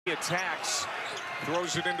He attacks,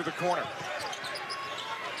 throws it into the corner.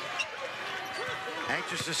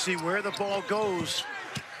 Anxious to see where the ball goes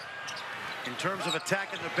in terms of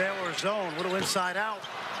attacking the Baylor zone. Little inside out.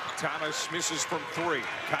 Thomas misses from 3.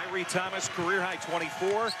 Kyrie Thomas, career high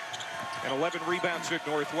 24 and 11 rebounds at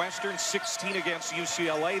Northwestern, 16 against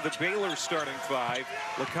UCLA. The Baylor starting 5,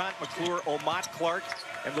 LeConte McClure, Omat Clark,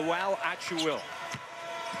 and Luau Achuil.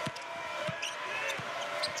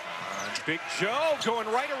 Big Joe going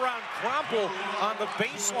right around Crumple on the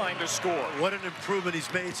baseline to score. What an improvement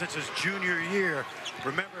he's made since his junior year.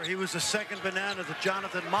 Remember, he was the second banana to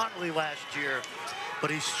Jonathan Motley last year,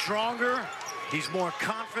 but he's stronger, he's more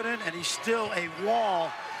confident, and he's still a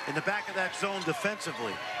wall in the back of that zone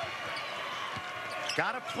defensively.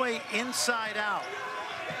 Got to play inside out.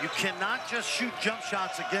 You cannot just shoot jump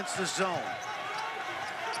shots against the zone.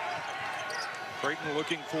 Creighton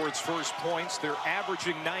looking for its first points. They're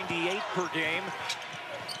averaging 98 per game.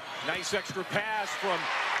 Nice extra pass from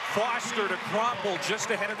Foster to Crumple just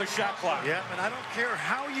ahead of the shot clock. Yeah, and I don't care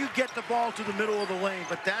how you get the ball to the middle of the lane,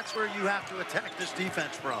 but that's where you have to attack this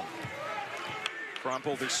defense from.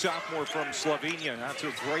 Crumple, the sophomore from Slovenia, out to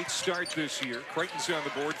a great start this year. Creighton's on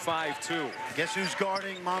the board, 5-2. Guess who's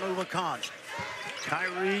guarding Manu LeConte?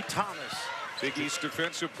 Kyrie Thomas. Big East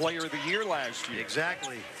Defensive Player of the Year last year.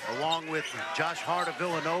 Exactly, along with Josh Hart of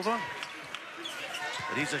Villanova.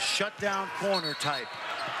 But he's a shutdown corner type.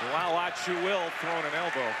 Luau Achuil throwing an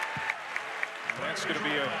elbow. And that's going to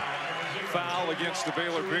be a foul against the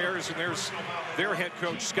Baylor Bears. And there's their head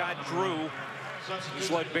coach, Scott Drew. He's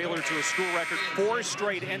led Baylor to a school record 4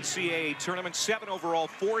 straight NCAA tournaments, 7 overall,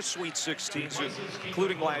 4 Sweet 16s,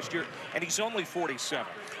 including last year, and he's only 47.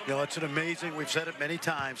 You know, it's an amazing, we've said it many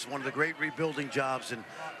times, one of the great rebuilding jobs in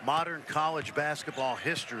modern college basketball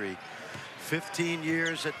history. 15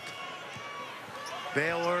 years at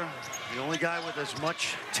Baylor, the only guy with as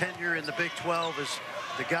much tenure in the Big 12 as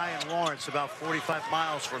the guy in Lawrence, about 45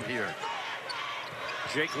 miles from here.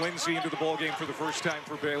 Jake Lindsey into the ballgame for the first time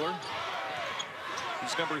for Baylor.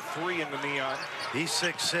 He's number 3 in the neon. He's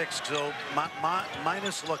 6'6", so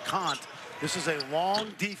minus LeConte. This is a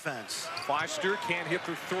long defense. Foster can't hit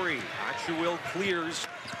the 3. Achuil clears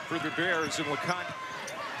for the Bears, and LeConte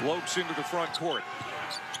lopes into the front court.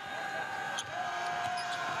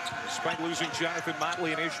 Despite losing Jonathan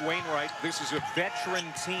Motley and Ish Wainwright, this is a veteran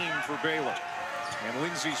team for Baylor. And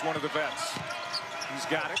Lindsey's one of the vets. He's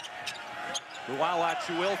got it. Luau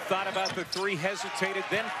Achuil thought about the 3, hesitated,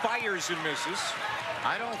 then fires and misses.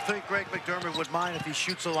 I don't think Greg McDermott would mind if he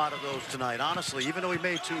shoots a lot of those tonight, honestly, even though he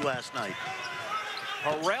made 2 last night.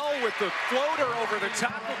 Harrell with the floater over the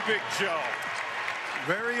top of Big Joe.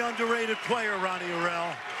 Very underrated player, Ronnie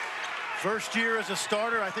Harrell. First year as a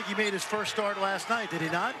starter. I think he made his first start last night, did he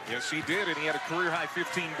not? Yes, he did, and he had a career-high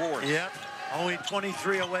 15 boards. Yep, only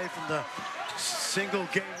 23 away from the single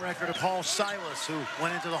game record of Paul Silas, who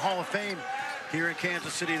went into the Hall of Fame here in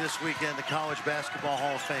Kansas City this weekend, the College Basketball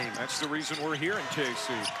Hall of Fame. That's the reason we're here in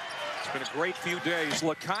KC. It's been a great few days.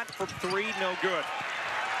 LeConte from 3, no good.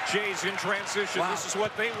 Jays in transition. Wow. This is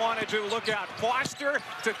what they want to do. Look out. Foster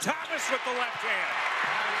to Thomas with the left hand.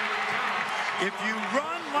 If you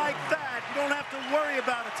run like that, you don't have to worry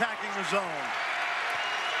about attacking the zone.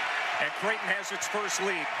 And Creighton has its first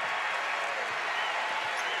lead.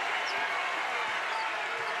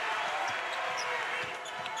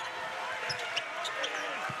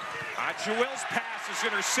 Achuil's pass is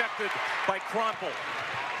intercepted by Crumple.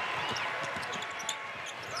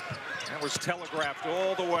 That was telegraphed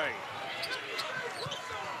all the way.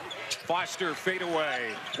 Foster fade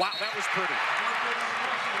away. Wow, that was pretty.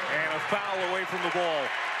 And a foul away from the ball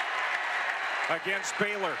against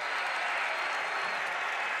Baylor.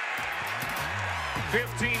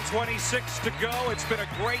 15:26 to go. It's been a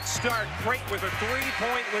great start. Creighton with a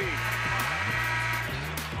 3-point lead.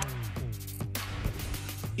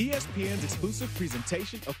 ESPN's exclusive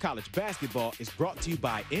presentation of college basketball is brought to you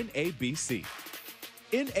by NABC.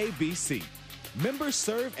 NABC, members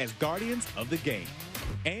serve as guardians of the game.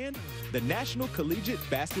 And the National Collegiate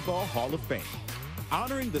Basketball Hall of Fame,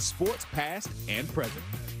 honoring the sport's past and present.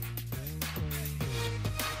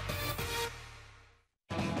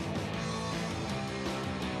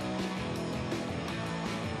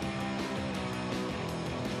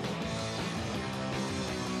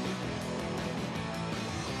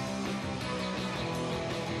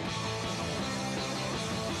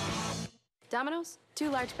 Domino's,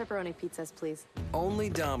 2 large pepperoni pizzas, please. Only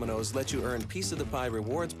Domino's lets you earn Piece of the Pie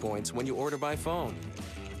rewards points when you order by phone,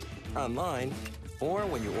 online, or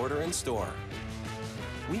when you order in store.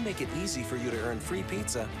 We make it easy for you to earn free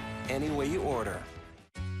pizza any way you order.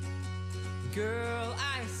 Girl,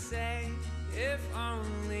 I say If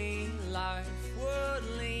only life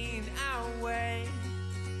would lean our way.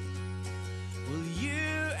 Well, you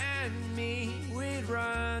and me, we'd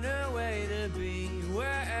run away to be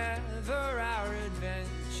wherever our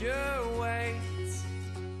adventure waits.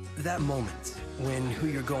 That moment when who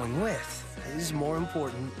you're going with is more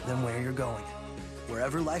important than where you're going.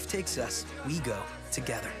 Wherever life takes us, we go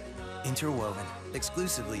together. Interwoven,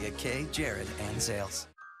 exclusively at Kay, Jared, and Zales.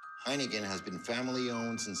 Heineken has been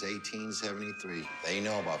family-owned since 1873. They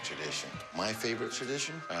know about tradition. My favorite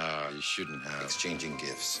tradition? You shouldn't have. Exchanging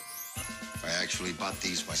gifts. I actually bought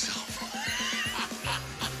these myself.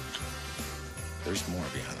 There's more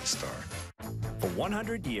behind the star. For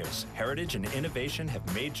 100 years, heritage and innovation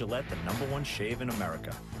have made Gillette the #1 shave in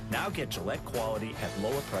America. Now get Gillette quality at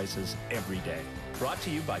lower prices every day. Brought to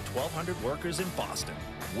you by 1,200 workers in Boston.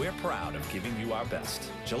 We're proud of giving you our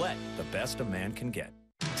best. Gillette, the best a man can get.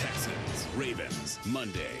 Texans, Ravens,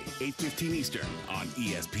 Monday, 8:15 Eastern on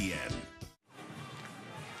ESPN.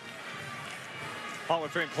 Hall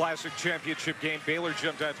of Fame Classic Championship game. Baylor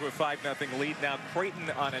jumped out to a 5-0 lead. Now Creighton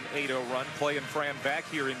on an 8-0 run, playing Fran back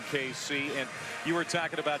here in KC. And you were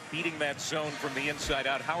talking about beating that zone from the inside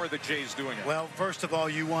out. How are the Jays doing it? Well, first of all,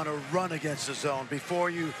 you want to run against the zone before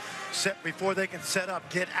they can set up.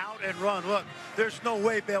 Get out and run. Look, there's no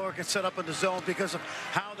way Baylor can set up in the zone because of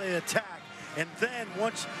how they attack. And then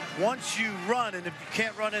once you run, and if you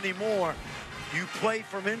can't run anymore, you play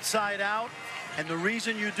from inside out. And the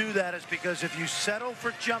reason you do that is because if you settle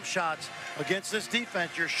for jump shots against this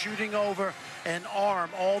defense, you're shooting over an arm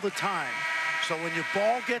all the time. So when your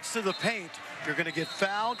ball gets to the paint, you're going to get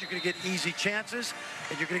fouled, you're going to get easy chances,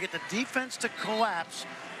 and you're going to get the defense to collapse.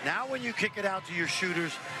 Now when you kick it out to your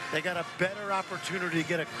shooters, they got a better opportunity to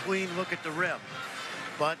get a clean look at the rim.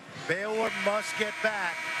 But Baylor must get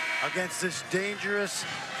back against this dangerous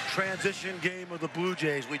transition game of the Blue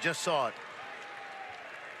Jays. We just saw it.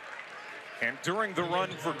 And during the run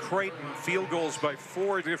for Creighton, field goals by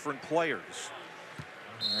 4 different players.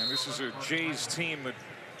 And this is a Jays team that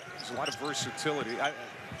has a lot of versatility.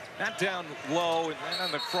 Not down low and not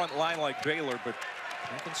on the front line like Baylor, but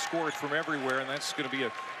they can score it from everywhere, and that's going to be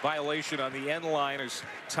a violation on the end line as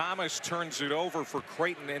Thomas turns it over for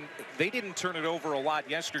Creighton. And they didn't turn it over a lot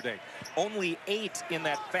yesterday. Only 8 in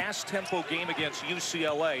that fast tempo game against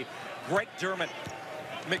UCLA. McDermott,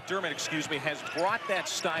 has brought that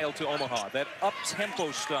style to Omaha, that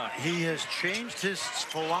up-tempo style. He has changed his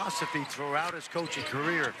philosophy throughout his coaching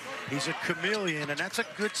career. He's a chameleon, and that's a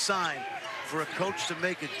good sign for a coach to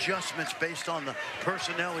make adjustments based on the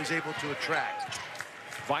personnel he's able to attract.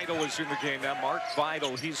 Vidal is in the game now. Mark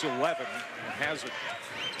Vidal, he's 11 and has it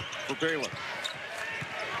for Baylor.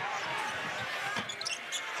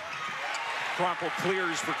 Crumple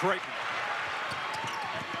clears for Creighton.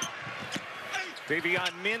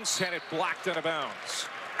 Davion Mintz had it blocked out of bounds.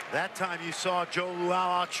 That time you saw Joe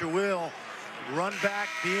Luau-Achawil run back,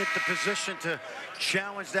 be in the position to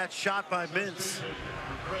challenge that shot by Mintz.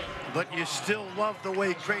 But you still love the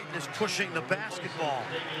way Creighton is pushing the basketball.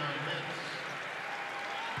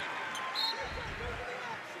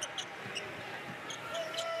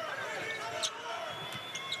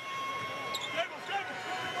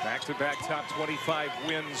 Back-to-back top 25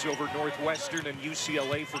 wins over Northwestern and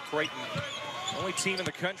UCLA for Creighton. Only team in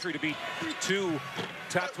the country to beat 2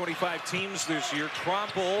 top 25 teams this year.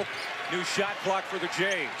 Crumple, new shot clock for the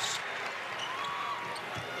Jays.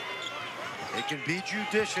 They can be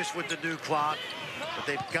judicious with the new clock, but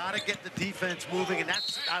they've got to get the defense moving, and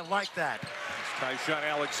I like that. Tyshawn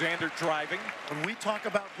Alexander driving. When we talk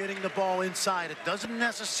about getting the ball inside, it doesn't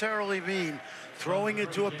necessarily mean throwing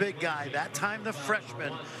it to a big guy. That time the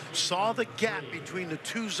freshman saw the gap between the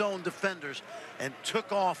 2 zone defenders and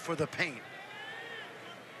took off for the paint.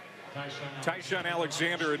 Tyshawn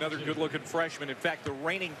Alexander, another good-looking freshman. In fact, the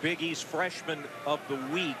reigning Big East freshman of the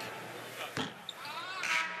week.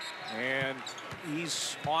 And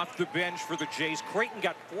he's off the bench for the Jays. Creighton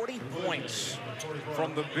got 40 points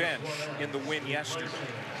from the bench in the win yesterday.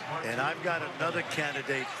 And I've got another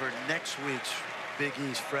candidate for next week's Big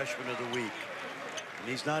East Freshman of the Week. And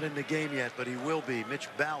he's not in the game yet, but he will be. Mitch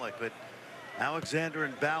Ballack. But Alexander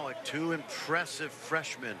and Ballack, 2 impressive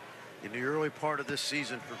freshmen in the early part of this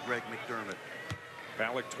season for Greg McDermott.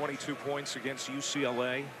 Ballack 22 points against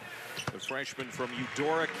UCLA. The freshman from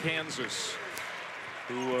Eudora, Kansas,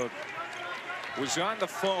 who was on the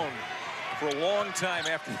phone for a long time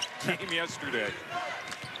after the game yesterday.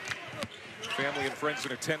 Family and friends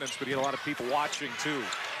in attendance, but he had a lot of people watching too.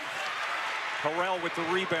 Harrell with the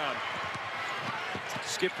rebound.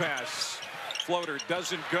 Skip pass. floater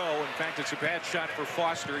doesn't go. In fact, it's a bad shot for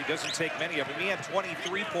Foster. He doesn't take many of them. He had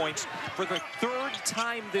 23 points for the 3rd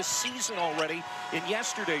time this season already in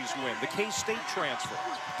yesterday's win, the K-State transfer.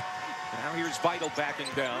 Now here's Vital backing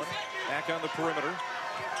down, back on the perimeter.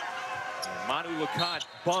 Manu LeConte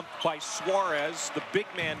bumped by Suarez. The big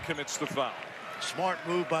man commits the foul. Smart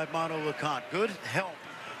move by Manu LeConte. Good help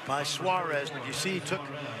by Suarez, but you see he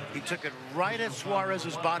took it right at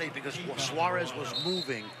Suarez's body because Suarez was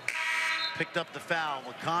moving. Picked up the foul.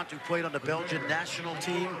 LeConte, who played on the Belgian national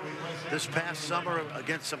team this past summer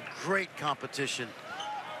against some great competition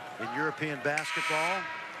in European basketball.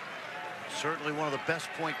 Certainly one of the best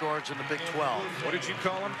point guards in the Big 12. What did you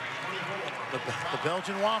call him? The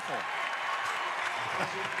Belgian waffle.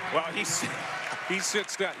 Well, he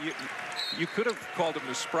sits down. You could have called him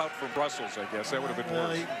the Sprout from Brussels, I guess. That would have been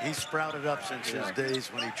worse. He sprouted up since his days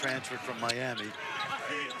when he transferred from Miami.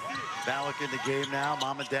 Ballack in the game now.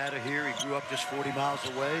 Mom and Dad are here. He grew up just 40 miles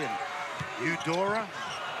away. And Eudora.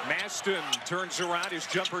 Maston turns around. His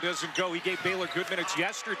jumper doesn't go. He gave Baylor good minutes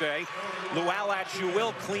yesterday.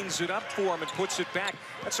 Lual-Achuil cleans it up for him and puts it back.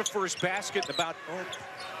 That's the first basket in about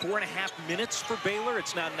 4.5 minutes for Baylor.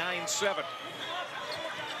 It's now 9-7.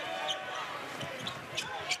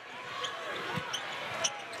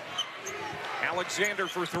 Alexander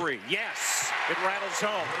for 3. Yes, it rattles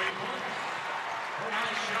home.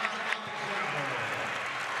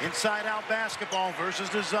 Inside-out basketball versus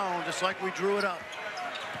the zone, just like we drew it up.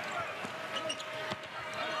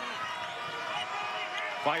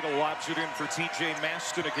 Vital lobs it in for T.J.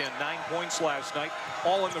 Maston again. 9 points last night,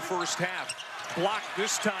 all in the first half. Blocked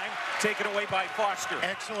this time, taken away by Foster.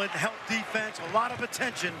 Excellent help defense, a lot of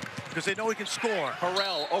attention because they know he can score.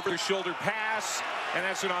 Harrell over the shoulder pass, and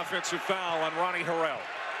that's an offensive foul on Ronnie Harrell.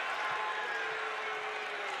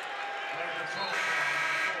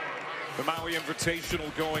 The Maui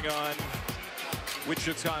Invitational going on.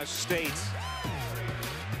 Wichita State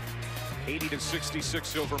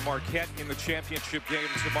 80-66 over Marquette in the championship game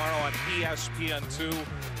tomorrow on ESPN2.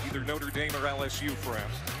 Either Notre Dame or LSU,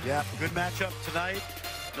 France. Yeah, good matchup tonight.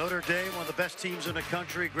 Notre Dame, one of the best teams in the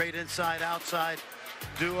country. Great inside-outside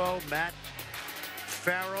duo. Matt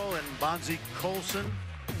Farrell and Bonzi Colson.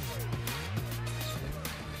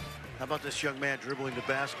 How about this young man dribbling the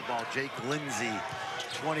basketball? Jake Lindsey,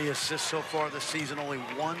 20 assists so far this season, only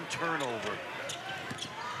 1 turnover.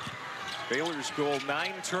 Baylor's goal,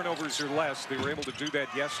 9 turnovers or less. They were able to do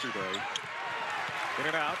that yesterday. In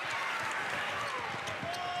and out.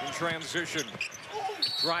 In transition.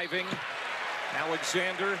 Driving.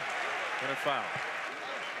 Alexander. And a foul.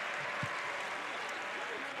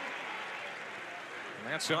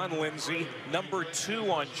 And that's on Lindsey. Number 2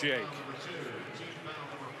 on Jake.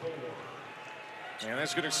 And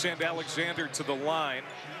that's going to send Alexander to the line.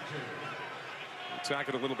 We're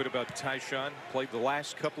talking a little bit about Tyshawn. Played the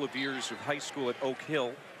last couple of years of high school at Oak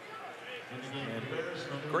Hill. And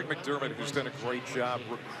Greg McDermott has done a great job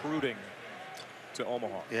recruiting to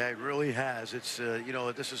Omaha. Yeah, it really has. It's, you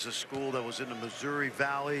know, this is a school that was in the Missouri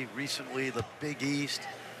Valley, recently the Big East.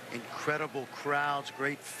 Incredible crowds,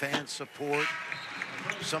 great fan support.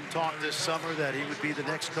 Some talk this summer that he would be the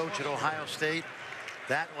next coach at Ohio State.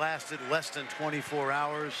 That lasted less than 24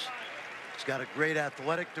 hours. He's got a great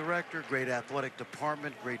athletic director, great athletic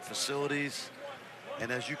department, great facilities.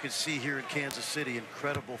 And as you can see here in Kansas City,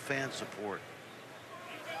 incredible fan support.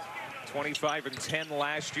 25-10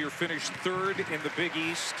 last year, finished 3rd in the Big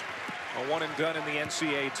East. A one and done in the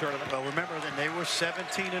NCAA tournament. Well, remember that they were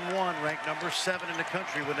 17-1, ranked number 7 in the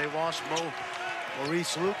country when they lost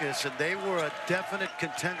Maurice Lucas, and they were a definite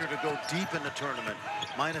contender to go deep in the tournament,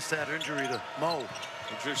 minus that injury to Mo.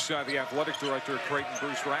 We just saw the athletic director of Creighton,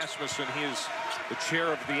 Bruce Rasmussen. He is the chair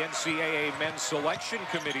of the NCAA men's selection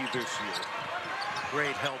committee this year.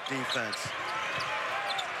 Great help defense.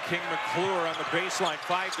 King McClure on the baseline,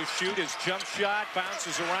 5 to shoot. His jump shot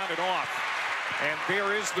bounces around and off. And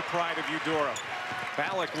there is the pride of Eudora.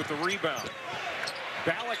 Ballack with the rebound.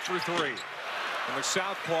 Ballack for 3. And the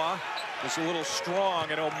southpaw is a little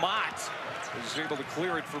strong, and Omat is able to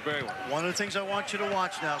clear it for Baylor. One of the things I want you to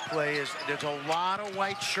watch now, Clay, is there's a lot of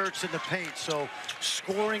white shirts in the paint, so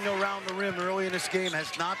scoring around the rim early in this game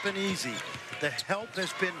has not been easy. The help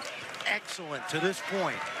has been excellent to this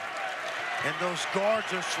point. And those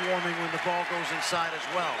guards are swarming when the ball goes inside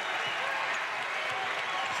as well.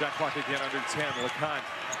 Shot clock again under 10. LeConte.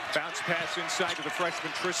 Bounce pass inside to the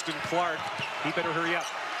freshman Tristan Clark. He better hurry up.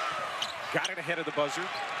 Got it ahead of the buzzer.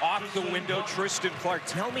 Off the window, Tristan Clark.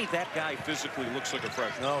 Tell me that guy physically looks like a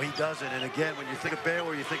freshman. No, he doesn't. And again, when you think of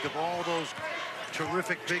Baylor, you think of all those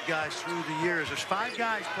terrific big guys through the years. There's 5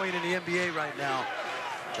 guys playing in the NBA right now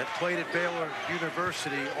that played at Baylor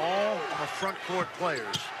University, all are front court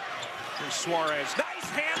players. Here's Suarez. Nice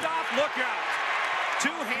handoff. Look out.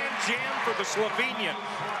 Two-hand jam for the Slovenian.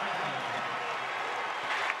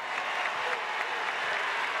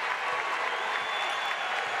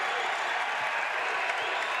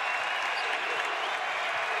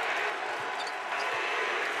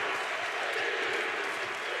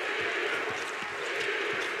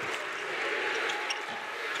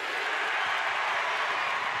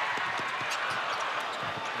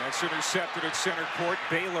 That's intercepted at center court.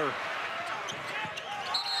 Baylor.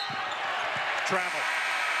 Travel.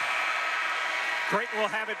 Creighton will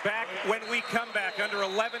have it back when we come back. Under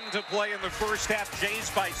 11 to play in the first half. Jays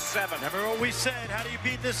by 7. Remember what we said. How do you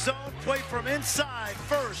beat this zone? Play from inside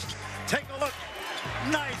first. Take a look.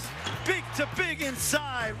 Nice. Big to big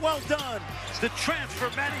inside. Well done. The transfer,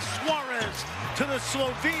 Matty Suarez to the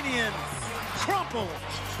Slovenian. Crumple.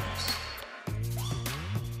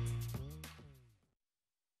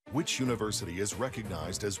 Which university is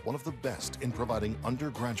recognized as one of the best in providing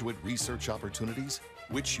undergraduate research opportunities?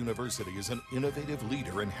 Which university is an innovative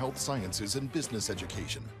leader in health sciences and business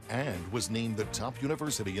education and was named the top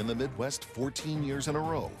university in the Midwest 14 years in a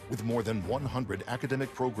row with more than 100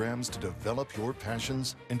 academic programs to develop your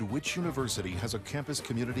passions? And which university has a campus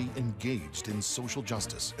community engaged in social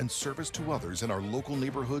justice and service to others in our local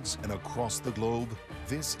neighborhoods and across the globe?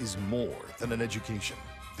 This is more than an education.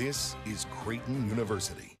 This is Creighton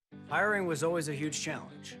University. Hiring was always a huge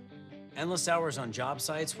challenge. Endless hours on job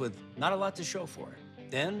sites with not a lot to show for it.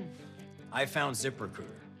 Then, I found ZipRecruiter.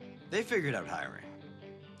 They figured out hiring.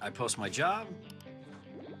 I post my job,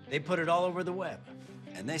 they put it all over the web,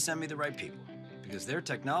 and they send me the right people, because their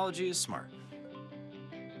technology is smart.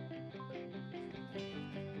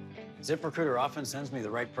 ZipRecruiter often sends me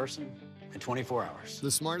the right person in 24 hours. The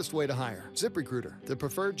smartest way to hire. ZipRecruiter, the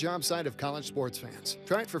preferred job site of college sports fans.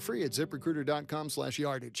 Try it for free at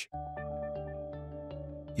ZipRecruiter.com/yardage.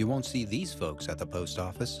 You won't see these folks at the post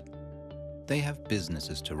office. They have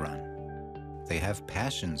businesses to run. They have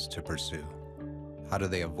passions to pursue. How do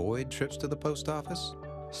they avoid trips to the post office?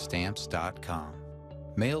 Stamps.com.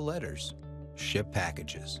 Mail letters. Ship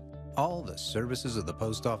packages. All the services of the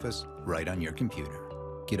post office right on your computer.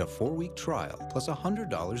 Get a 4-week trial plus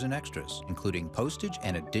 $100 in extras, including postage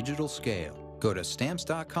and a digital scale. Go to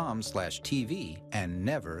stamps.com/TV and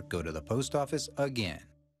never go to the post office again.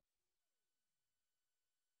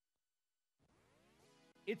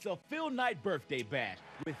 It's a Phil Knight birthday bash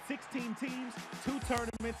with 16 teams, 2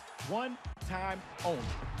 tournaments, 1 time only.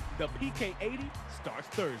 The PK80 starts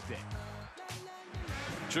Thursday.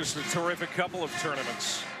 Just a terrific couple of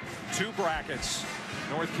tournaments. 2 brackets.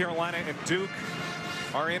 North Carolina and Duke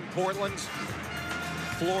are in Portland.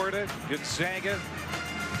 Florida, Gonzaga,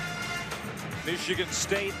 Michigan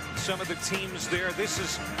State, some of the teams there. This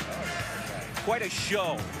is quite a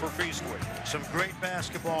show for Feastwood. Some great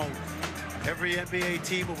basketball. Every NBA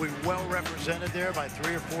team will be well represented there by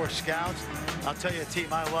 3 or 4 scouts. I'll tell you a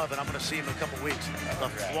team I love, and I'm going to see them in a couple weeks. The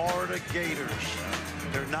Florida Gators.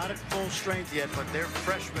 They're not at full strength yet, but their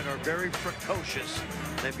freshmen are very precocious.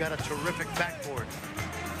 They've got a terrific backcourt.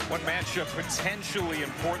 What matchup potentially in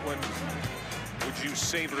Portland would you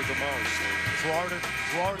savor the most?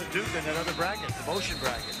 Florida Duke in that other bracket, the motion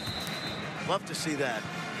bracket. Love to see that.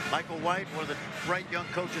 Michael White, one of the bright young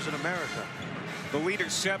coaches in America. The leader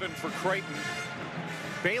 7 for Creighton.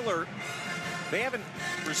 Baylor, they haven't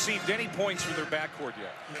received any points from their backcourt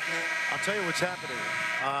yet. I'll tell you what's happening.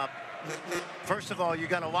 First of all, you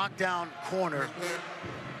got a lockdown corner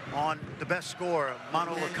on the best scorer,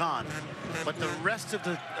 Manu Lacan. But the rest of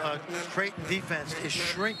the Creighton defense is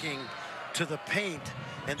shrinking to the paint,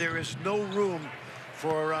 and there is no room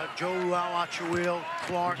for Joe Rual-Achuil,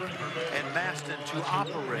 Clark, and Maston to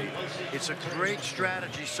operate. It's a great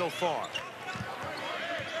strategy so far.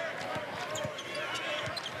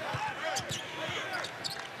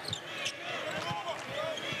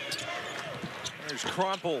 There's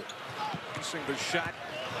Crumple missing the shot.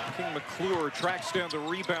 King McClure tracks down the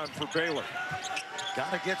rebound for Baylor.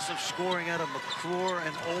 Got to get some scoring out of McClure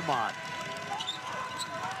and Omot.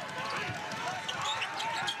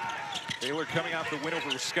 Baylor coming off the win over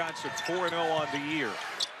Wisconsin, 4-0 on the year.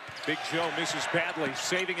 Big Joe misses badly.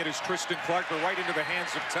 Saving it is Tristan Clark, but right into the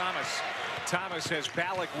hands of Thomas. Thomas has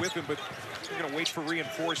Ballack with him, but they're going to wait for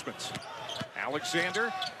reinforcements.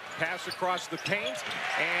 Alexander, pass across the paint,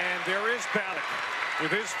 and there is Ballack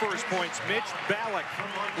with his first points. Mitch Ballack,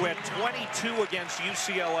 who had 22 against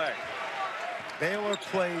UCLA. Baylor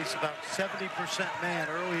plays about 70% man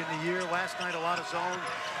early in the year. Last night, a lot of zone.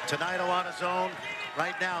 Tonight, a lot of zone.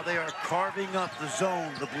 Right now, they are carving up the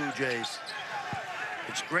zone, the Blue Jays.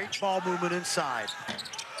 It's great ball movement inside.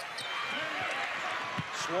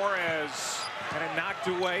 Suarez kind of knocked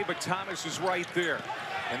away, but Thomas is right there.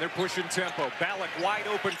 And they're pushing tempo. Ballack wide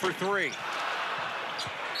open for three.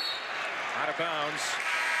 Out of bounds.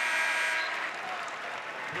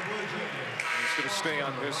 He's going to stay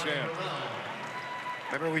on this end.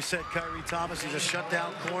 Remember we said Kyrie Thomas, he's a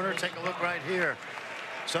shutdown corner. Take a look right here.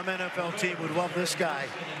 Some NFL team would love this guy.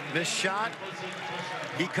 Missed shot.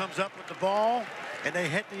 He comes up with the ball, and they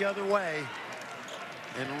hit the other way.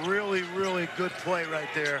 And really, really good play right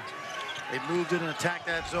there. They moved it and attacked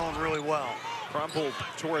that zone really well. Crumble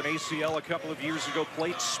tore an ACL a couple of years ago,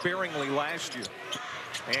 played sparingly last year.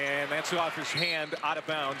 And that's off his hand, out of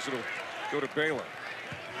bounds. It'll go to Baylor.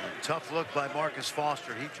 Tough look by Marcus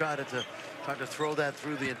Foster. He tried to throw that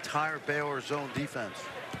through the entire Baylor zone defense.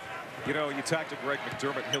 You know, you talk to Greg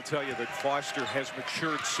McDermott, he'll tell you that Foster has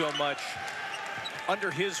matured so much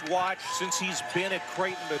under his watch since he's been at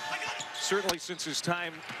Creighton, but certainly since his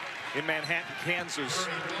time in Manhattan, Kansas,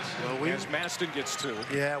 as Maston gets to.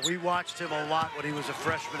 Yeah, we watched him a lot when he was a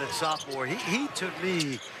freshman and sophomore. He to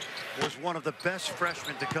me, was one of the best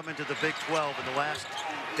freshmen to come into the Big 12 in the last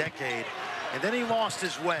decade. And then he lost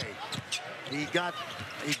his way. He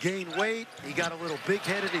gained weight. He got a little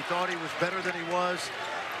big-headed. He thought he was better than he was.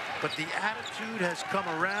 But the attitude has come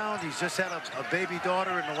around. He's just had a baby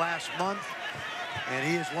daughter in the last month. And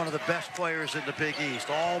he is one of the best players in the Big East.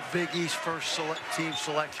 All Big East first team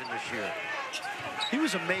selection this year. He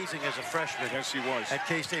was amazing as a freshman. Yes, he was. At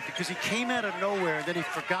K-State, because he came out of nowhere and then he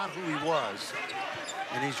forgot who he was.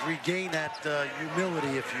 And he's regained that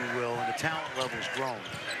humility, if you will, and the talent level's grown.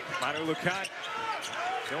 Manu Lecoq,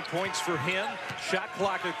 no points for him. Shot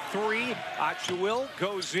clock at 3. Achuil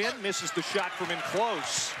goes in, misses the shot from in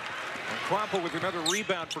close. And Crumple with another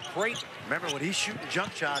rebound for Creighton. Remember, when he's shooting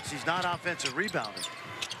jump shots, he's not offensive rebounding.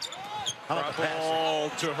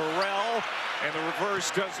 Crumple to Harrell, and the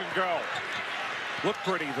reverse doesn't go. Look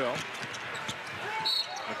pretty, though.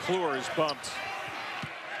 McClure is bumped.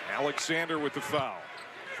 Alexander with the foul.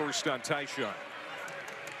 First on Tyshawn.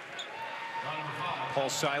 Paul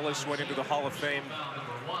Silas went into the Hall of Fame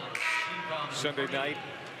Sunday night.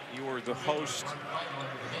 You were the host.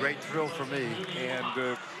 Great thrill for me.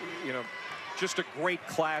 And, you know, just a great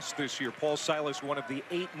class this year. Paul Silas, one of the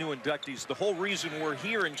 8 new inductees. The whole reason we're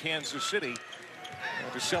here in Kansas City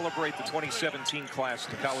to celebrate the 2017 class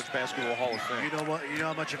of the College Basketball Hall of Fame. You know what? You know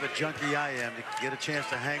how much of a junkie I am to get a chance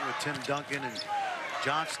to hang with Tim Duncan and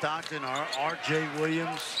John Stockton, R.J.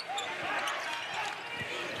 Williams.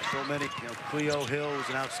 So many. You know, Cleo Hill was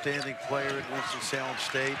an outstanding player at Winston-Salem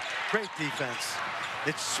State. Great defense.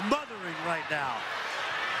 It's smothering right now.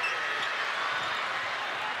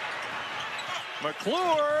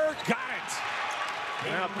 McClure got it.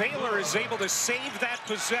 Now Baylor is able to save that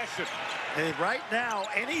possession. And right now,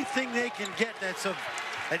 anything they can get that's of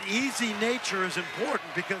an easy nature is important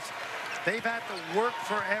because they've had to work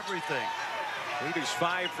for everything. Lead is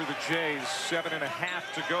 5 for the Jays. 7.5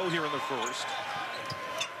 to go here in the first.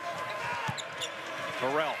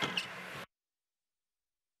 Harrell.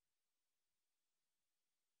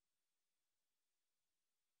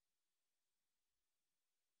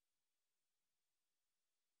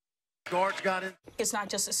 Guards got it. It's not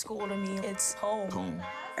just a school to me, it's home.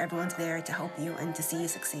 Everyone's there to help you and to see you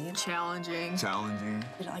succeed. Challenging.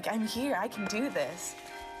 You know, Like, I'm here, I can do this.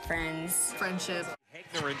 friends. Friendship.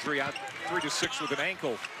 Hegner injury out 3 to 6 with an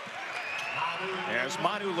ankle. As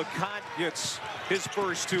Manu Lecoq gets his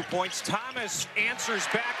first 2 points, Thomas answers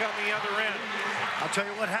back on the other end. I'll tell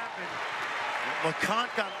you what happened.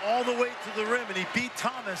 LeConte got all the way to the rim and he beat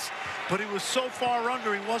Thomas, but he was so far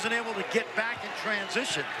under he wasn't able to get back in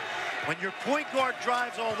transition. When your point guard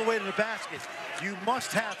drives all the way to the basket, you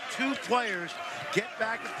must have 2 players get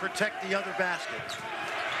back and protect the other basket.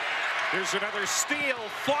 There's another steal.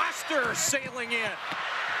 Foster sailing in.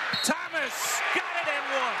 Thomas got it and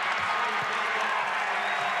one.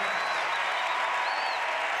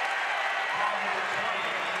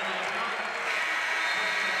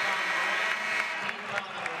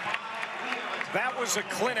 That was a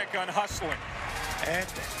clinic on hustling. And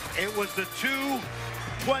it was the 2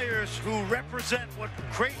 players who represent what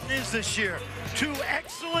Creighton is this year. 2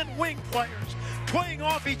 excellent wing players playing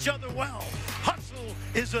off each other well. Hustle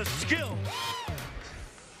is a skill.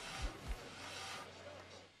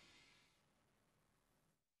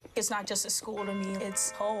 It's not just a school to me,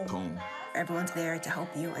 it's home. Everyone's there to help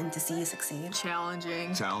you and to see you succeed.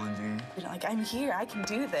 Challenging. You know, like, I'm here, I can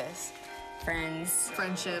do this. Friends.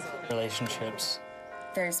 Friendship. Relationships.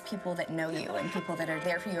 There's people that know you and people that are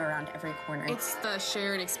there for you around every corner. It's the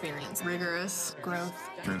shared experience. Rigorous. growth.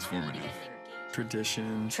 Transformative.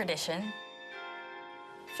 Tradition. Tradition.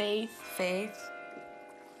 Faith. Faith.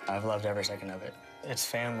 I've loved every second of it. It's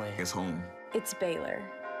family. It's home. It's Baylor.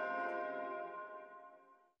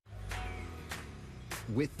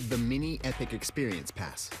 With the Mini Epic Experience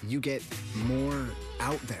Pass, you get more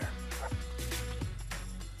out there,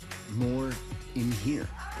 more in here,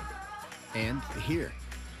 and here,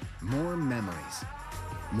 more memories,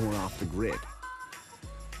 more off the grid,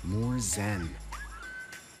 more zen,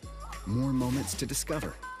 more moments to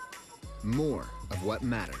discover, more of what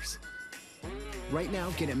matters. Right now,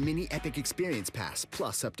 get a Mini Epic Experience Pass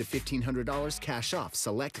plus up to $1,500 cash off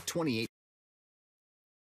select 28.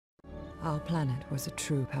 Our planet was a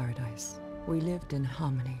true paradise. We lived in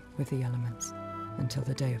harmony with the elements until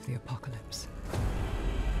the day of the apocalypse.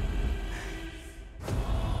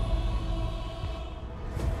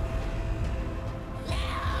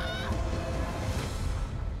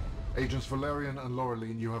 Agents Valerian and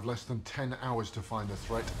Laureline, you have less than 10 hours to find the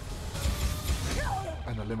threat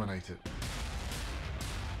and eliminate it.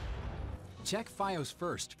 Check FiOS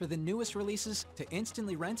first for the newest releases to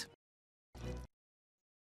instantly rent.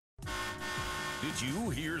 Did you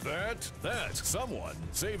hear that? That's someone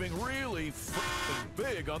saving really f***ing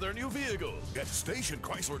big on their new vehicle. Get Station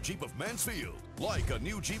Chrysler Jeep of Mansfield. Like a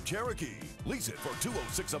new Jeep Cherokee. Lease it for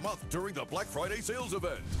 $206 a month during the Black Friday sales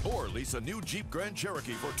event. Or lease a new Jeep Grand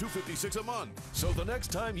Cherokee for $256 a month. So the next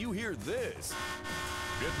time you hear this,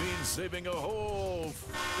 it means saving a whole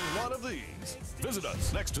lot of these. Visit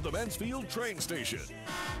us next to the Mansfield train station.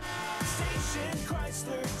 Station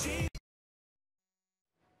Chrysler Jeep.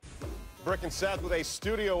 Brick and Seth with a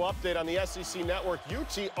studio update on the SEC Network.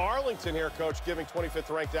 UT Arlington here, Coach, giving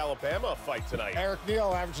 25th ranked Alabama a fight tonight. Eric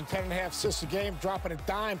Neal averaging 10.5 assists a game, dropping a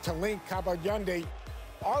dime to Link Kabayunde.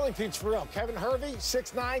 Arlington's for real. Kevin Hervey,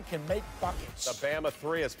 6'9", can make buckets. The Bama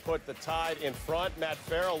 3 has put the Tide in front. Matt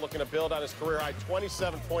Farrell looking to build on his career-high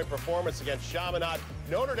 27-point performance against Chaminade.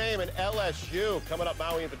 Notre Dame and LSU coming up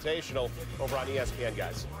Maui Invitational over on ESPN,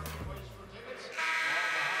 guys.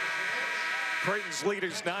 Creighton's lead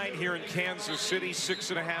is 9 here in Kansas City.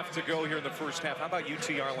 6.5 to go here in the first half. How about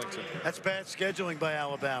UT Arlington? That's bad scheduling by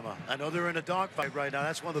Alabama. I know they're in a dogfight right now.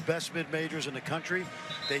 That's one of the best mid-majors in the country.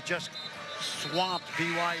 They just swamped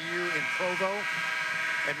BYU in Provo.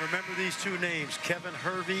 And remember these two names, Kevin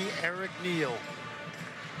Hervey, Eric Neal.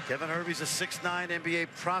 Kevin Hervey's a 6'9" NBA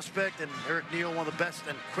prospect, and Eric Neal, one of the best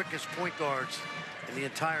and quickest point guards in the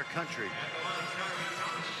entire country.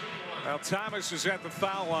 Well, Thomas is at the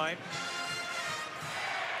foul line.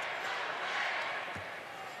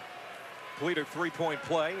 Completed a three-point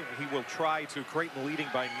play. He will try to Creighton leading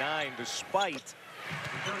by 9 despite,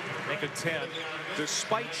 make it 10,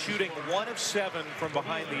 despite shooting 1 of 7 from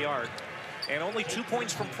behind the arc and only 2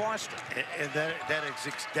 points from Foster. And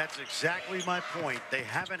that's exactly my point. They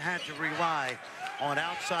haven't had to rely on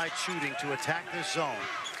outside shooting to attack this zone.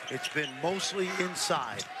 It's been mostly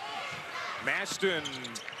inside. Maston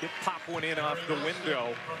did pop one in off the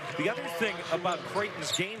window. The other thing about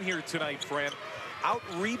Creighton's game here tonight, Fran,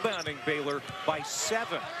 out-rebounding Baylor by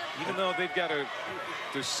 7, even though they've got a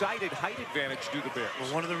decided height advantage due to the Bears.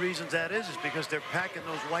 Well, one of the reasons that is because they're packing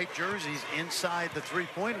those white jerseys inside the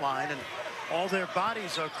three-point line, and all their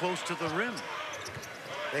bodies are close to the rim.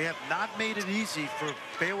 They have not made it easy for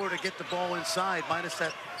Baylor to get the ball inside, minus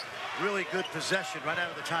that really good possession right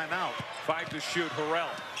out of the timeout. 5 to shoot.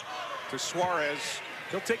 Harrell to Suarez.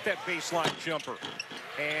 He'll take that baseline jumper,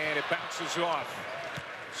 and it bounces off.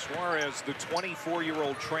 Suarez, the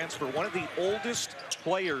 24-year-old transfer, one of the oldest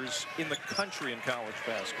players in the country in college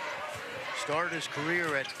basketball. Started his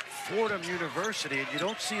career at Fordham University, and you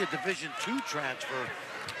don't see a Division II transfer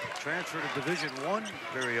to Division I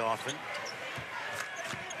very often.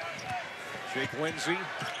 Jake Lindsey,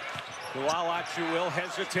 Bilal Achuil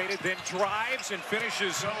hesitated, then drives and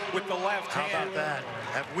finishes with the left hand. How about that?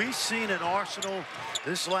 Have we seen an arsenal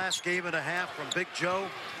this last game and a half from Big Joe?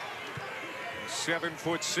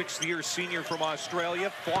 7-foot, 6th-year senior from Australia,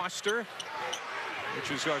 Foster, which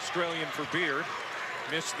is Australian for beer,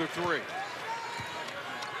 missed the 3.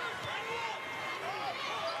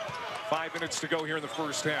 5 minutes to go here in the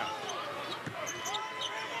first half.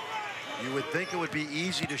 You would think it would be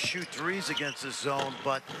easy to shoot threes against this zone,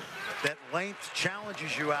 but that length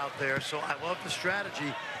challenges you out there. So I love the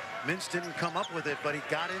strategy. Mintz didn't come up with it, but he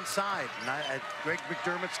got inside. And Greg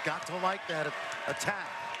McDermott's got to like that attack.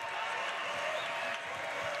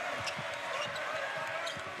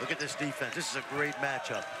 Look at this defense. This is a great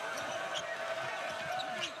matchup.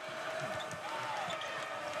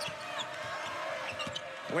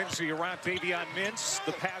 Lindsey around Davion Mintz.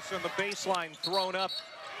 The pass on the baseline thrown up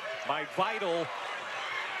by Vital.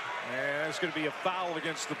 And that's going to be a foul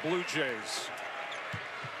against the Blue Jays.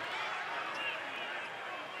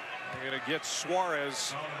 Going to get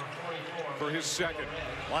Suarez for his second.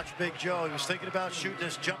 Watch Big Joe. He was thinking about shooting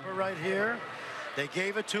this jumper right here. They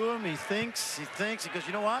gave it to him. He thinks. He goes,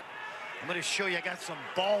 you know what? I'm going to show you I got some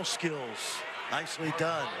ball skills. Nicely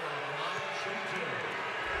done.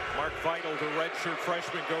 Mark Vital, the redshirt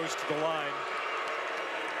freshman, goes to the line.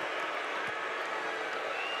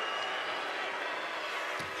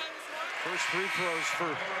 First free throws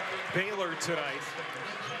for Baylor tonight.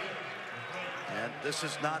 And this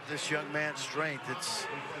is not this young man's strength. It's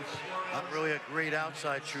not really a great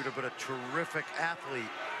outside shooter, but a terrific athlete.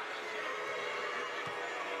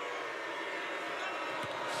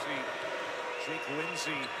 See Jake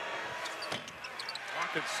Lindsey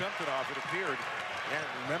knocking something off, it appeared. Yeah,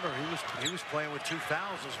 remember, he was playing with 2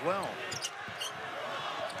 fouls as well.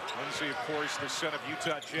 Lindsey, of course, the son of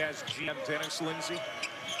Utah Jazz GM Dennis Lindsey.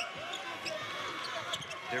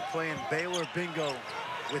 They're playing Baylor bingo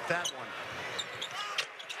with that one.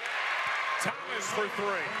 Thomas for 3.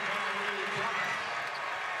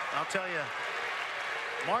 I'll tell you,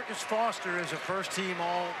 Marcus Foster is a first-team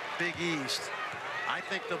All-Big East. I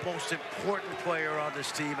think the most important player on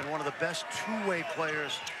this team and one of the best two-way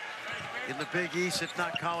players in the Big East, if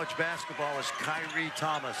not college basketball, is Kyrie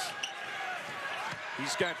Thomas.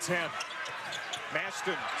 He's got 10.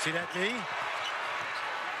 Maston. See that knee?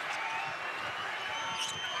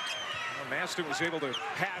 Well, Maston was able to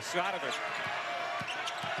pass out of it.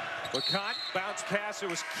 LeConte, bounce pass. It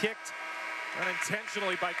was kicked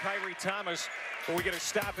unintentionally by Kyrie Thomas. But we get a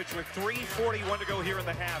stoppage with 3:41 to go here in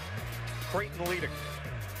the half. Creighton leading.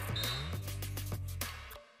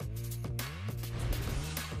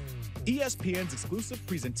 ESPN's exclusive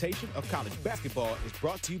presentation of college basketball is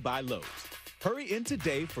brought to you by Lowe's. Hurry in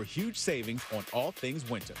today for huge savings on all things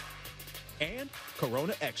winter. And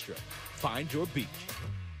Corona Extra. Find your beach.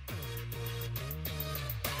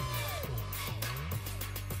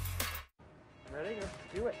 Ready?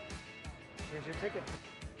 Let's do it. Here's your ticket.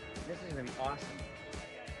 This is going to be awesome.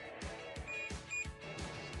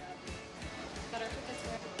 Better put this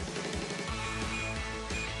way.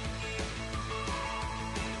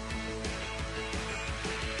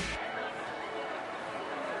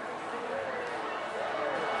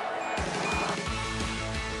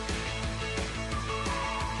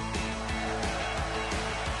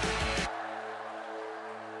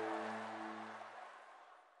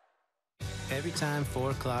 Every time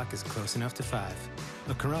 4 o'clock is close enough to 5,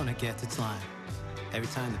 a Corona gets its line. Every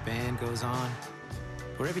time the band goes on,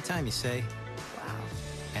 or every time you say, wow,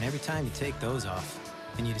 and every time you take those off,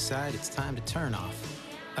 and you decide it's time to turn off,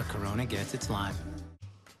 a Corona gets its line.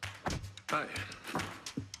 Hi. Oh,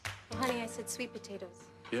 honey, I said sweet potatoes.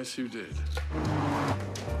 Yes, you did.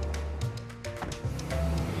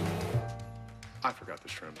 I forgot the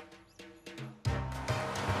shrimp.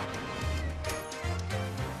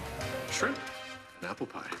 Shrimp and apple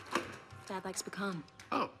pie. Dad likes pecan.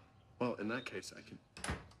 Oh, well, in that case, I can.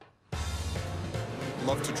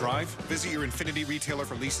 Love to drive? Visit your Infiniti retailer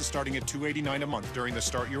for leases starting at $289 a month during the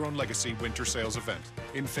Start Your Own Legacy winter sales event.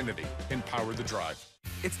 Infiniti, empower the drive.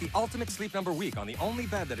 It's the ultimate Sleep Number week on the only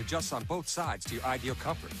bed that adjusts on both sides to your ideal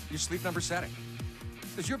comfort, your Sleep Number setting.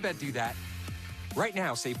 Does your bed do that? Right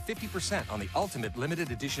now, save 50% on the ultimate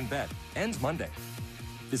limited edition bed. Ends Monday.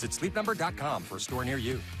 Visit sleepnumber.com for a store near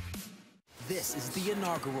you. This is the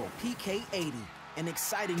inaugural PK80, an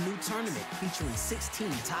exciting new tournament featuring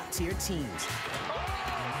 16 top-tier teams.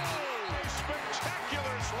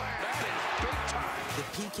 Spectacular slam. That is big time. The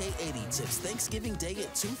PK80 tips Thanksgiving Day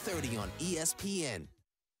at 2:30 on ESPN.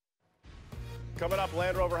 Coming up,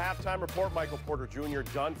 Land Rover halftime report. Michael Porter Jr.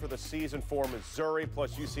 done for the season for Missouri,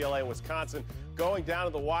 plus UCLA and Wisconsin going down to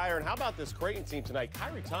the wire. And how about this Creighton team tonight?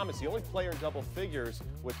 Kyrie Thomas, the only player in double figures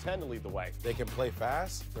with 10 to lead the way. They can play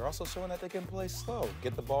fast. They're also showing that they can play slow.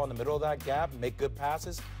 Get the ball in the middle of that gap, make good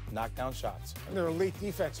passes, knock down shots. And they're an elite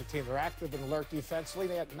defensive team. They're active and alert defensively.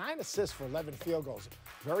 They had 9 assists for 11 field goals.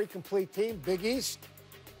 Very complete team. Big East,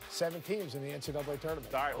 7 teams in the NCAA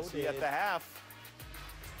tournament. All right, we'll see you at the half.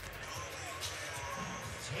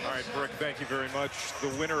 All right, Brooke, thank you very much. The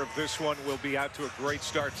winner of this one will be out to a great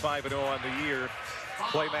start, 5-0 on the year.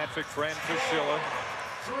 Clay Matvick, Fran Fraschilla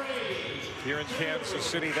here in Kansas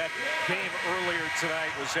City. That game earlier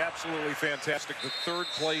tonight was absolutely fantastic. The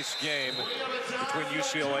third-place game between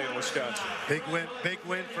UCLA and Wisconsin. Big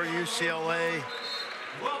win for UCLA.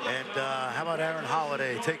 And how about Aaron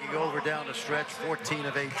Holiday taking over down the stretch, 14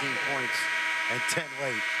 of 18 points and 10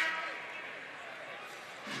 late.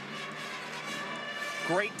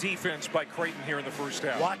 Great defense by Creighton here in the first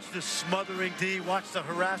half. Watch the smothering D. Watch the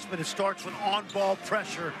harassment. It starts with on-ball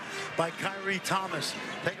pressure by Kyrie Thomas.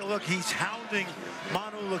 Take a look. He's hounding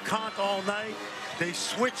Manu LeConte all night. They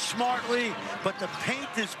switch smartly, but the paint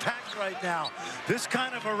is packed right now. This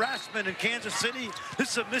kind of harassment in Kansas City,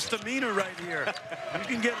 this is a misdemeanor right here. You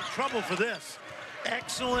can get in trouble for this.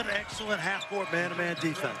 Excellent, excellent half-court man-to-man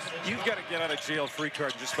defense. You've got to get out of jail free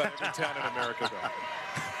card in just about every town in America, though.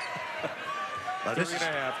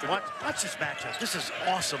 3.5 to go. Watch this matchup. This is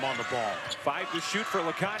awesome on the ball. 5 to shoot for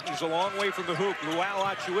LeConte. He's a long way from the hoop. Luau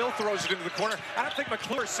Achuil throws it into the corner. I don't think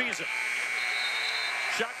McClure sees it.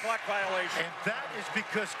 Shot clock violation. And that is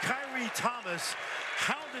because Kyrie Thomas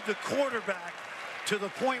hounded the quarterback to the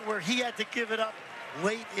point where he had to give it up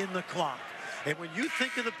late in the clock. And when you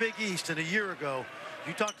think of the Big East and a year ago,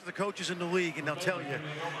 you talk to the coaches in the league and they'll tell you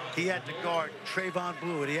he had to guard Trayvon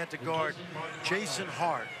Blewett. He had to guard Jason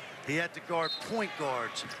Hart. He had to guard point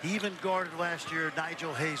guards. He even guarded last year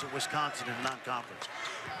Nigel Hayes at Wisconsin in non-conference.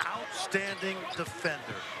 Outstanding defender.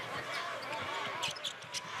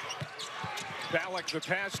 Ballack, the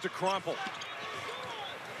pass to Crumple.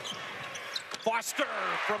 Foster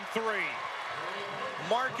from 3.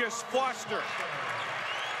 Marcus Foster.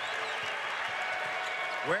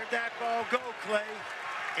 Where'd that ball go, Clay?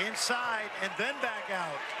 Inside and then back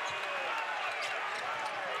out.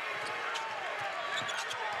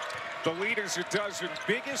 The lead is a dozen.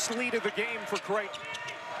 Biggest lead of the game for Creighton.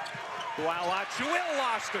 Luau Achuil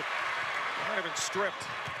lost it. Might have been stripped.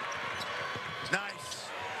 Nice.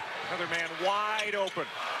 Another man wide open.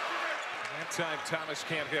 That time Thomas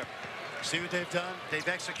can't hit. See what they've done? They've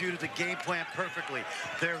executed the game plan perfectly.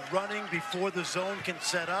 They're running before the zone can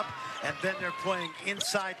set up, and then they're playing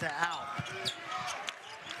inside to out.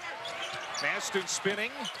 Maston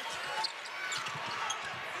spinning.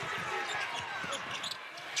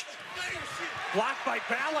 Blocked by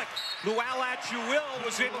Ballack. Luau Achuil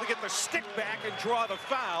was able to get the stick back and draw the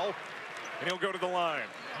foul, and he'll go to the line.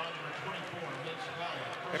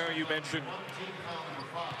 I know you mentioned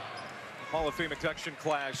Hall of Fame induction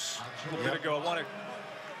class a little bit ago. I want to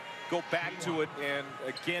go back to it and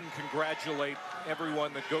again congratulate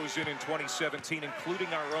everyone that goes in 2017, including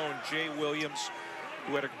our own Jay Williams,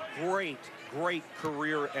 who had a great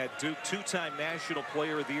career at Duke. 2-time National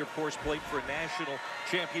Player of the Year, of course, played for a national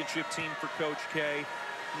championship team for Coach K.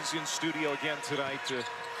 He's in studio again tonight.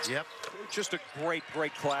 Just a great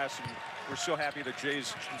class, and we're so happy that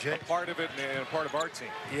Jay's a part of it and a part of our team.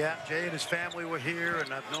 Yeah, Jay and his family were here,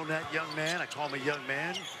 and I've known that young man. I call him a young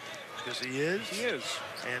man because he is. He is.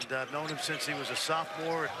 And I've known him since he was a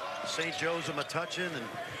sophomore at St. Joe's of Metuchen, and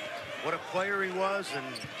what a player he was, and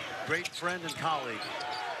great friend and colleague.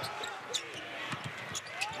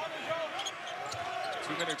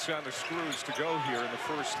 2 minutes on the screws to go here in the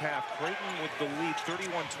first half. Creighton with the lead,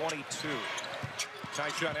 31-22.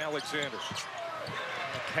 Tyshawn Alexander.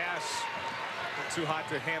 The pass too hot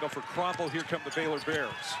to handle for Crumple. Here come the Baylor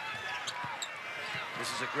Bears.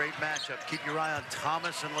 This is a great matchup. Keep your eye on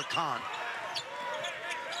Thomas and LeConte.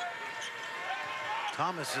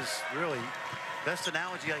 Thomas is really, best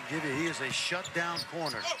analogy I can give you, he is a shutdown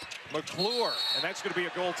corner. McClure, and that's going to be a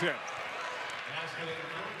goaltend.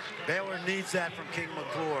 Baylor needs that from King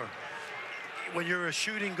McClure. When you're a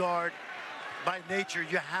shooting guard, by nature,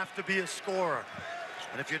 you have to be a scorer.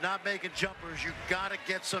 And if you're not making jumpers, you got to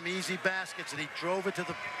get some easy baskets. And he drove it to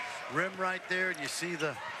the rim right there. And you see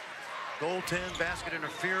the goaltend basket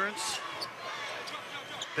interference.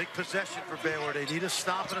 Big possession for Baylor. They need a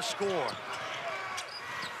stop and a score.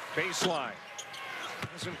 Baseline.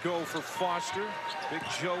 Doesn't go for Foster. Big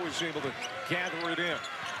Joe is able to gather it in.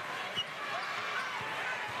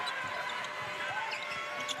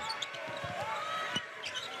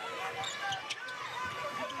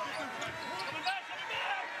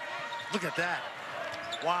 Look at that.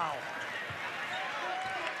 Wow.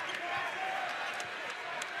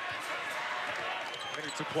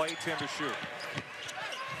 Minute to play, 10 to shoot.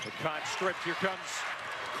 LeConte stripped. Here comes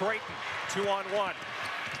Creighton. 2-on-1.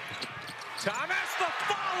 Thomas, the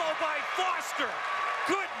follow by Foster.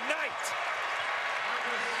 Good night.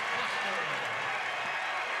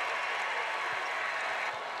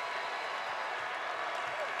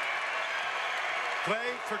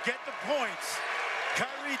 Clay, forget the points.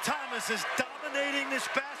 Kyrie Thomas is dominating this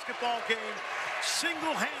basketball game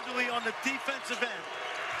single-handedly on the defensive end.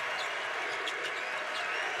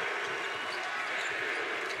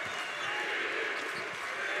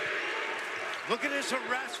 Look at his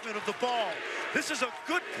harassment of the ball. This is a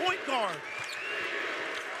good point guard.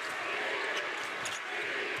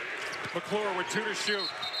 McClure with 2 to shoot.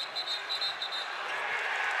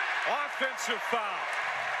 Offensive foul.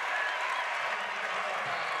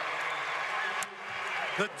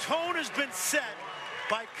 The tone has been set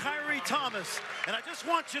by Kyrie Thomas, and I just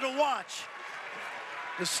want you to watch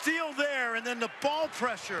the steal there and then the ball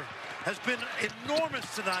pressure has been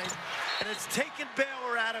enormous tonight, and it's taken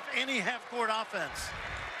Baylor out of any half-court offense.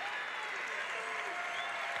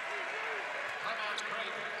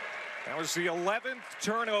 That was the 11th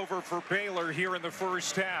turnover for Baylor here in the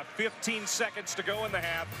first half. 15 seconds to go in the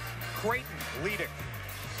half. Creighton leading.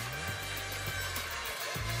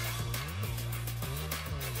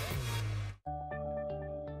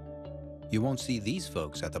 You won't see these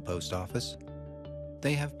folks at the post office.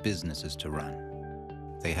 They have businesses to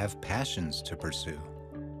run. They have passions to pursue.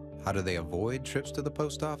 How do they avoid trips to the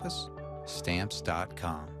post office?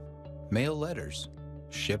 Stamps.com. Mail letters,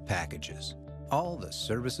 ship packages, all the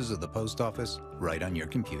services of the post office right on your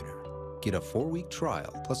computer. Get a 4-week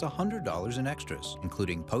trial plus $100 in extras,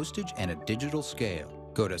 including postage and a digital scale.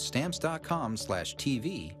 Go to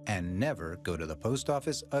stamps.com/TV and never go to the post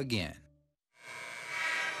office again.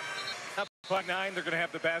 Up by 9, they're going to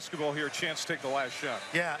have the basketball here, chance to take the last shot.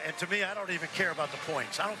 Yeah, and to me, I don't even care about the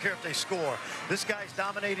points. I don't care if they score. This guy's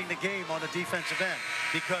dominating the game on the defensive end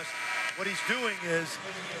because what he's doing is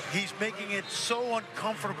he's making it so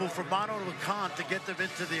uncomfortable for Mano LeConte to get them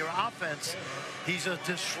into their offense. He's a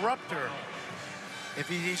disruptor. If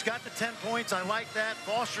he's got the 10 points, I like that.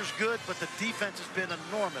 Foster's good, but the defense has been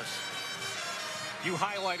enormous. You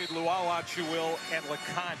highlighted Luau Achiuil and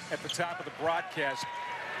LeConte at the top of the broadcast.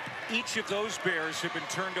 Each of those Bears have been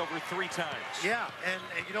turned over 3 times. Yeah, and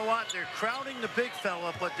you know what? They're crowding the big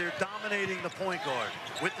fella, but they're dominating the point guard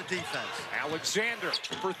with the defense. Alexander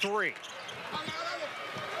for 3.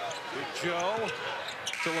 With Joe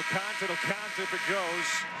to LeConte. LeConte if it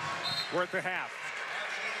goes. We're at the half.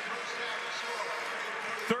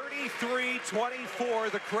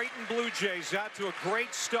 33-24, the Creighton Blue Jays out to a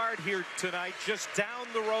great start here tonight, just down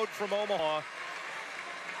the road from Omaha.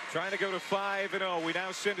 Trying to go to 5-0. We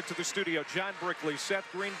now send it to the studio. John Brickley, Seth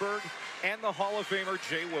Greenberg, and the Hall of Famer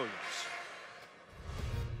Jay Williams.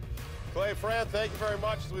 Clay Fran, thank you very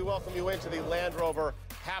much as we welcome you into the Land Rover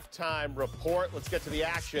halftime report. Let's get to the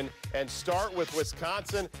action and start with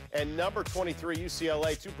Wisconsin and number 23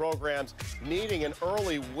 UCLA, 2 programs needing an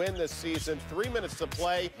early win this season. 3 minutes to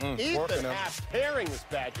play. Ethan Happ pairing this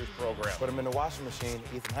Badgers program. Put him in the washing machine.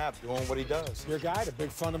 Ethan Happ doing what he does. Your guy, the big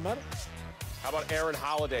fundamental. How about Aaron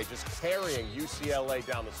Holiday just carrying UCLA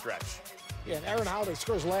down the stretch? Yeah, and Aaron Holiday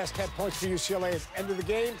scores the last 10 points for UCLA at the end of the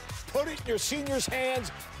game. Put it in your senior's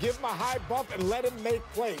hands, give him a high bump, and let him make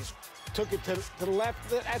plays. Took it to the left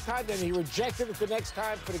that time, then he rejected it the next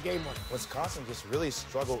time for the game winner. Wisconsin just really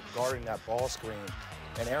struggled guarding that ball screen.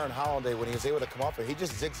 And Aaron Holiday, when he was able to come off it, he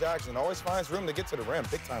just zigzags and always finds room to get to the rim.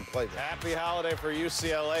 Big-time play. Happy holiday for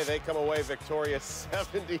UCLA. They come away victorious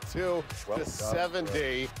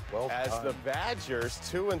 72-70 as the Badgers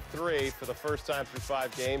 2-3 for the first time through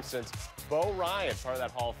 5 games since Bo Ryan, part of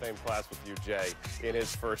that Hall of Fame class with you, Jay, in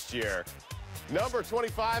his first year. Number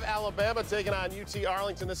 25, Alabama taking on UT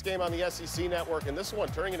Arlington. This game on the SEC Network, and this one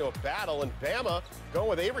turning into a battle. And Bama going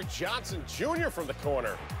with Avery Johnson Jr. from the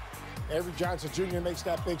corner. Avery Johnson Jr. makes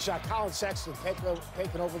that big shot. Colin Sexton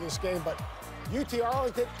taking over this game, but UT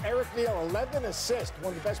Arlington, Eric Neal, 11 assists,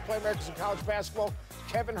 one of the best playmakers in college basketball.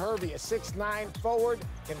 Kevin Hervey, a 6'9" forward,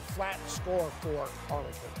 can flat score for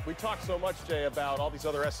Arlington. We talked so much, Jay, about all these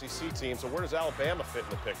other SEC teams, so where does Alabama fit in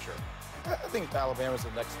the picture? I think Alabama's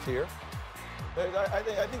the next tier. I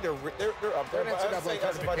think they're up there. They're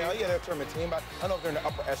a tournament team. I don't know if they're in the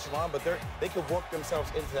upper echelon, but they could work themselves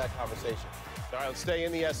into that conversation. All right, let's stay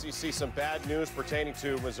in the SEC. Some bad news pertaining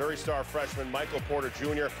to Missouri star freshman Michael Porter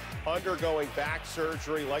Jr. undergoing back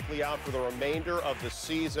surgery, likely out for the remainder of the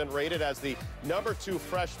season. Rated as the number 2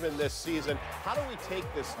 freshman this season. How do we take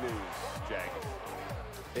this news, Jay?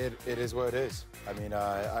 It is what it is. I mean,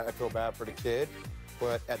 I feel bad for the kid.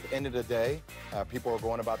 But at the end of the day, people are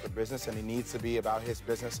going about their business, and he needs to be about his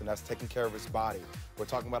business, and that's taking care of his body. We're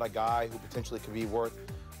talking about a guy who potentially could be worth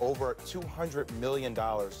over $200 million.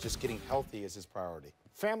 Just getting healthy is his priority.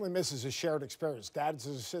 Family misses a shared experience. Dad's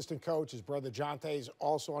his assistant coach. His brother Jonte is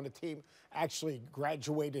also on the team. Actually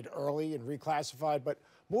graduated early and reclassified. But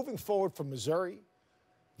moving forward from Missouri,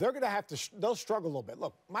 they're going to have to, they'll struggle a little bit.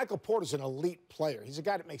 Look, Michael Porter's an elite player. He's a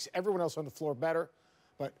guy that makes everyone else on the floor better.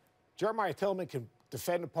 But Jeremiah Tillman can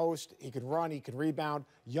defend the post. He can run. He can rebound.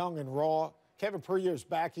 Young and raw. Kevin Puryear's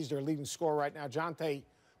back. He's their leading scorer right now. Jonte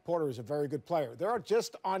Porter is a very good player. They're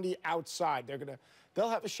just on the outside. They'll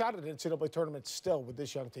have a shot at the NCAA tournament still with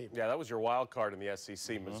this young team. Yeah, that was your wild card in the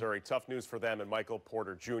SEC, Missouri. Tough news for them and Michael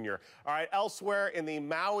Porter Jr. All right, elsewhere in the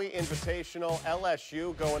Maui Invitational,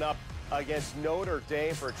 LSU going up against Notre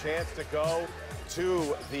Dame for a chance to go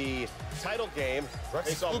to the title game.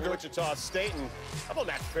 Face off Wichita State. And how about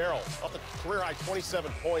Matt Farrell? Off the career-high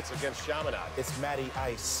 27 points against Chaminade. It's Matty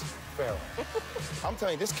Ice Farrell. I'm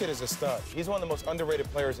telling you, this kid is a stud. He's one of the most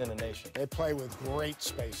underrated players in the nation. They play with great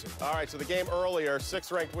spacing. All right, so the game earlier,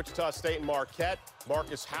 6th-ranked Wichita State and Marquette.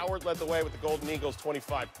 Marcus Howard led the way with the Golden Eagles,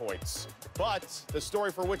 25 points. But the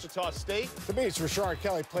story for Wichita State? To me, it's Rashard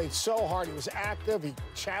Kelly. Played so hard. He was active. He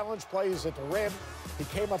challenged plays at the rim. He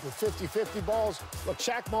came up with 50-50 balls. Look,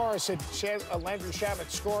 Shaq Morris and Landry Shamet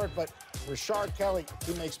scored, but Rashard Kelly,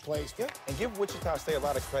 he makes plays. Yeah, and give Wichita State a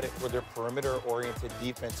lot of credit for their perimeter-oriented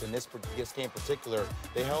defense in this game in particular.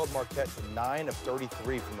 They held Marquette to 9 of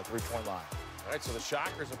 33 from the three-point line. All right, so the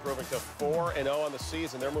Shockers improving to 4-0 on the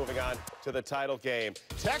season. They're moving on to the title game.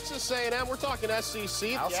 Texas A&M, we're talking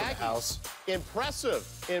SEC. House the Aggies, house. Impressive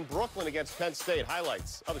in Brooklyn against Penn State.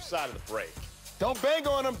 Highlights, other side of the break. Don't bang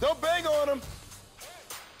on them. Don't bang on them.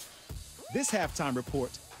 This halftime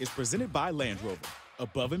report is presented by Land Rover,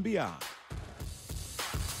 above and beyond.